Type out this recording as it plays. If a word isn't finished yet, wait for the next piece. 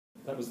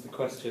That was the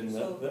question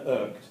So that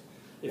irked.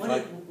 One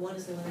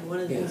of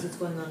the things that's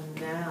going on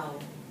now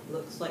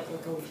looks like I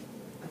could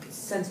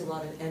sense a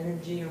lot of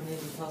energy, or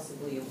maybe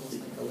possibly almost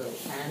like a little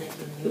panic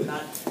in you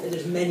about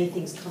there's many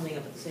things coming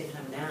up at the same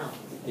time now,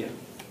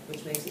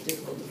 which makes it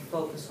difficult to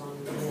focus on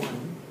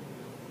one,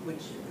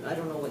 which I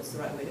don't know what's the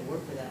right way to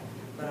work for that,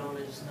 but I want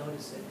to just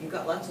notice it. You've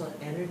got lots of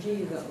energy,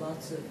 you've got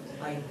lots of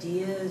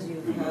ideas,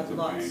 you've had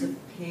lots of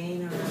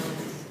pain around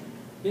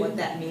what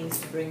that means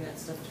to bring that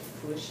stuff to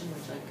fruition,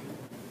 which I can,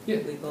 we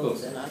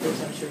both and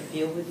others I'm sure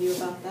feel with you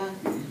about that.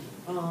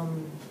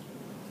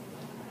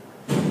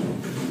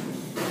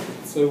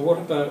 So what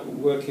about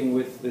working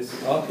with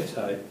this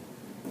archetype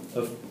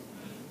of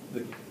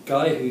the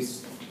guy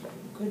who's...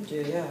 Could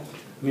do, yeah.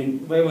 I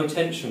mean, where my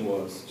intention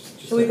was...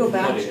 Shall we go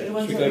back?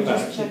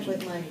 Just check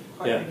with my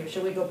partner here.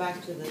 Shall we go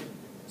back to the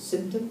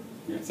symptom?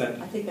 Yeah.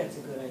 Exactly. I think that's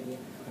a good idea.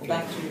 Go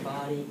back to your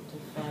body to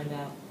find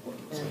out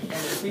and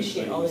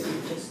appreciate all that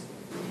you just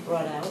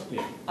brought out.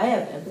 Yeah. I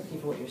have empathy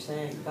for what you're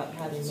saying about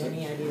having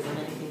many ideas and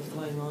many things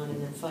going on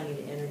and then finding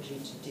the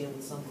energy to deal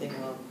with something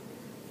while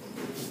a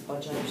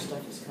bunch of other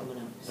stuff is coming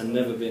up. So. And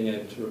never being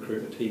able to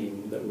recruit a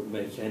team that would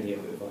make any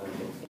of it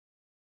viable.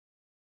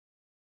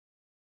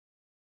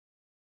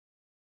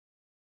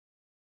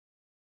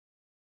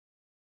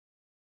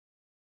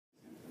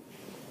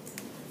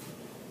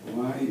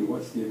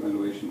 What's the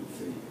evaluation of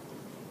failure?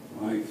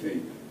 Why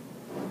failure?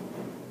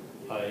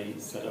 I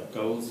set up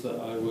goals that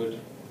I would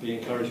be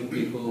encouraging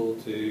people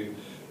to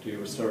do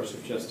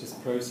restorative justice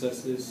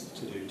processes,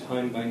 to do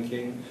time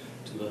banking,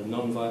 to learn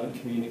non-violent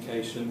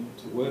communication,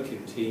 to work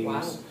in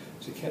teams,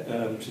 to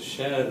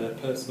share their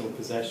personal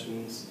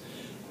possessions,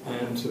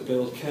 and to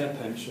build care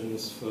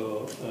pensions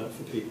for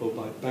people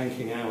by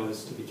banking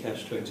hours to be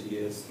cashed 20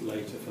 years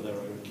later for their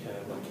own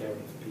care, by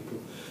caring for people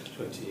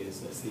 20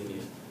 years their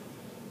senior.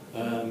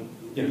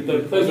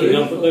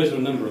 Those are a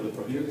number of the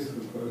projects.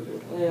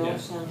 They all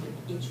sounded,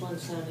 each one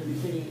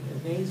sounded pretty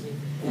amazing.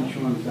 Each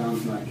one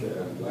sounds like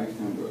a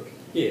lifetime work.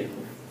 Yeah.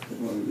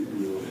 Well,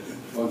 you're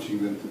bunching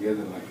them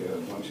together like a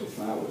bunch of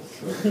flowers.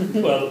 So.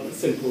 Well,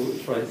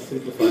 try to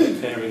simplify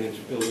caring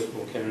and build a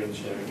more caring and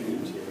sharing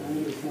community. I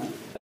understand.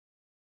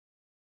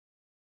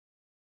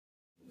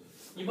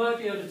 You might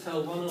be able to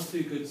tell one or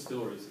two good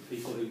stories of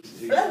people who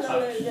touch.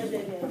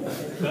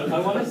 But I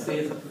want to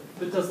see,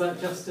 but does that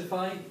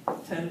justify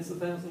tens of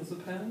thousands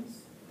of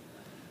pounds?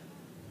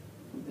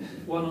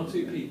 One or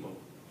two people.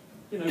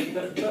 You know,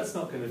 that's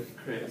not going to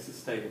create a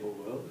sustainable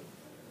world.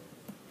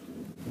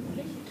 What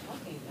are you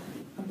talking about?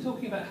 I'm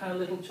talking about how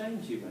little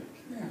change you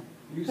make. Yeah.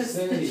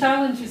 The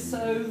challenge is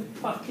so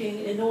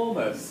fucking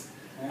enormous.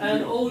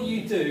 And all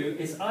you do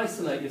is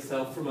isolate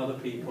yourself from other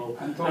people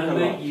and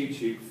make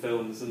YouTube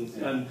films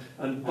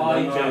and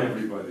buy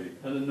junk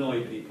and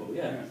annoy people.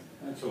 Yeah,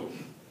 that's all.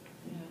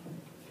 Yeah.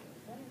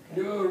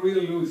 You're a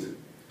real loser.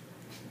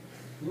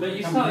 But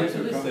you started to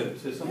listen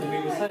to something we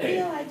were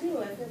saying. I do.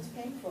 I feel it's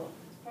painful.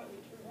 It's partly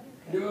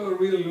true. You're a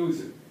real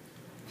loser.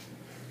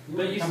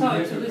 But you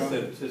started to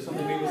listen to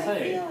something we were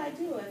saying. I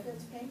do. I feel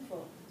it's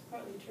painful. It's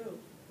partly true.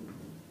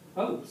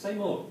 Oh, say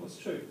more. What's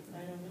true?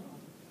 I don't know.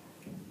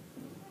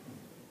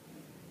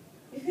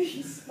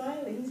 He's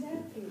smiling. He's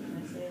happy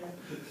when I say that.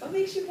 What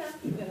makes you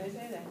happy when I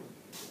say that?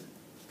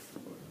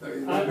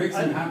 What makes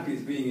him happy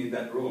is being in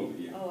that role.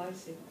 Yeah. Oh, I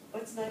see.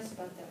 What's nice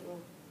about that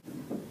role?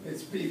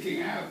 It's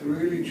speaking out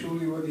really,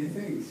 truly what he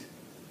thinks.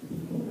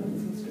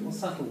 It's a bit more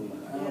subtle than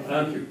that.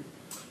 Thank you.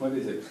 What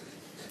is it?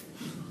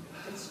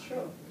 It's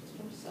true. It's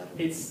more subtle.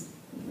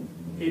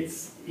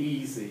 It's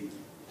easy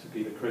to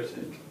be the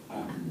critic.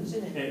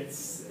 Isn't it?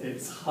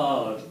 It's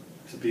hard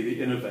to be the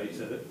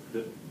innovator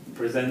that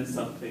presents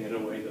something in a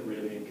way that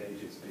really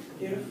engages people.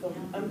 Beautiful.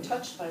 I'm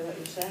touched by what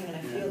you're saying, and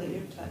I feel that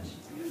you're touched.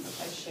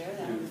 I share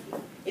that with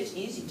you. It's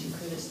easy to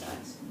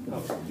criticize.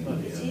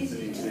 It's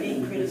easy to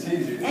be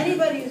criticized.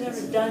 Anybody who's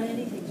ever done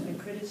anything has been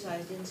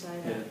criticized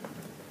inside out.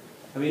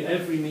 I mean,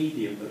 every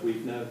medium that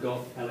we've now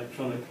got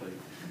electronically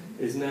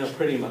is now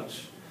pretty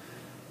much...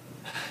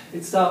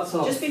 It starts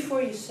off... Just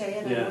before you say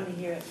it, I want to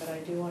hear it, but I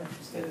do want to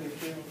feel your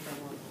feeling for a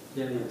moment.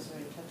 Yeah. That's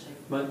very touching.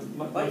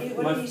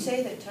 What did you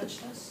say that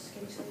touched us?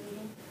 Can you say it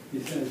again? He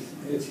says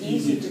it's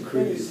easy to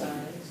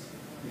criticize.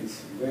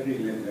 It's very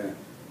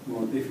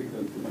more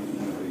difficult to be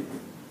innovative.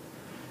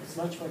 It's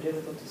much more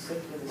difficult to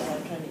sit with the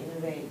side trying to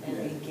innovate and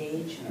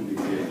engage. And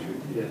engage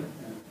with Yeah.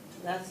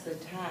 That's the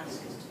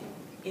task, is to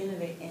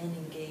innovate and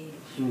engage.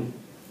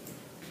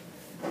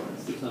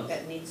 That's the task.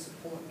 That needs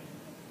support.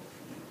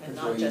 And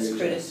That's not just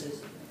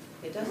criticism.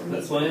 It doesn't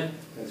That's need why.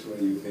 That's why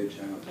you edge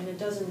out. And it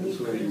doesn't need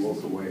That's why you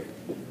walk criticism. away.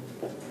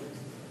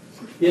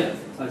 Yeah,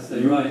 I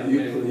say right. I'm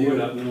going to wood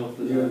up north.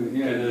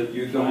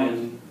 You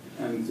don't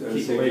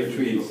keep save away the from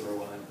trees. people for a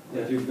while.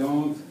 But you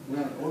don't.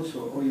 Well,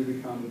 also, or you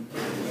become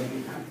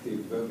very active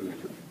verbally.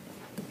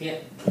 Yeah.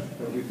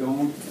 But you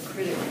don't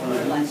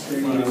stay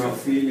in your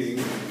feeling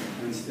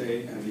and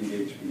stay and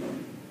engage people.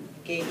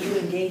 You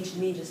engaged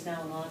me just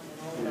now a lot,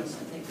 and all of us,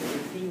 I think, with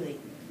your feeling.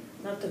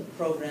 Not the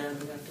program,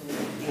 not the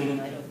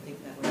feeling. I don't think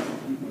that was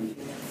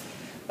feeling.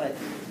 But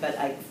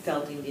I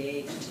felt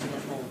engaged in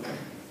that moment.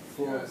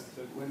 just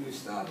when you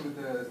start with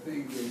the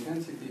thing, the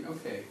intensity,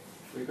 okay,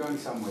 we're going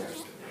somewhere.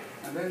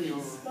 And then you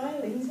He's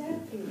smiling, he's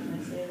happy when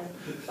I say that.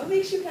 What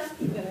makes you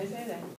happy when I say that?